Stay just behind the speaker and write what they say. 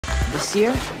This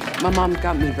year, my mom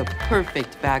got me the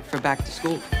perfect bag for back to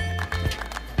school.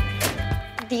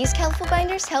 These colorful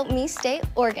binders help me stay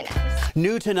organized.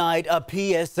 New tonight, a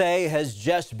PSA has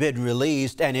just been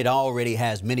released, and it already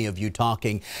has many of you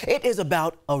talking. It is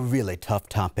about a really tough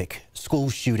topic, school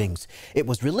shootings. It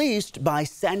was released by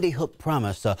Sandy Hook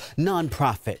Promise, a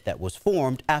nonprofit that was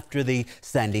formed after the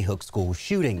Sandy Hook school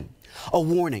shooting. A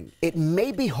warning, it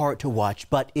may be hard to watch,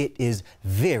 but it is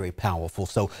very powerful.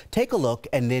 So take a look,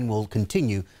 and then we'll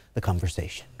continue the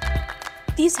conversation.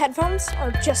 These headphones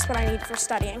are just what I need for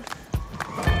studying.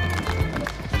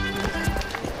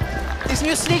 These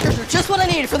new sneakers are just what I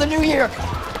need for the new year.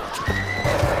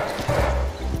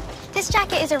 This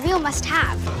jacket is a real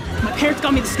must-have. My parents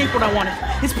got me the skateboard I wanted.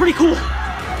 It's pretty cool.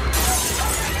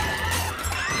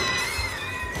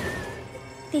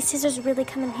 These scissors really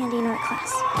come in handy in art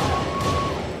class.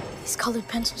 These colored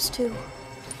pencils, too.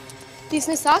 These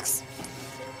new socks,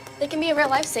 they can be a real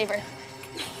lifesaver.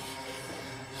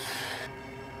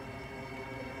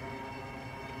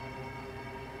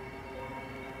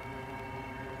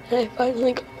 I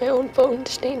finally got my own phone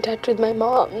to stay in touch with my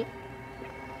mom.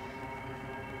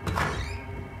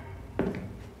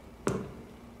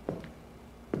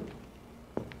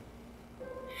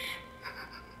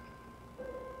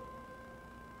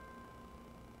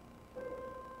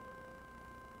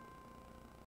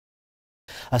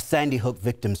 A Sandy Hook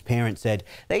victim's parents said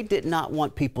they did not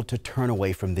want people to turn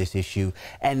away from this issue,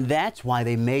 and that's why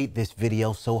they made this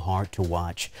video so hard to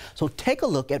watch. So take a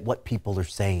look at what people are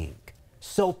saying.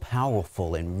 So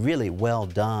powerful and really well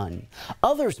done.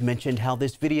 Others mentioned how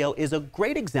this video is a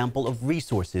great example of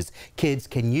resources kids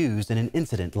can use in an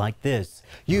incident like this.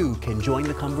 You can join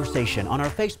the conversation on our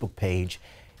Facebook page,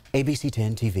 ABC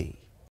 10 TV.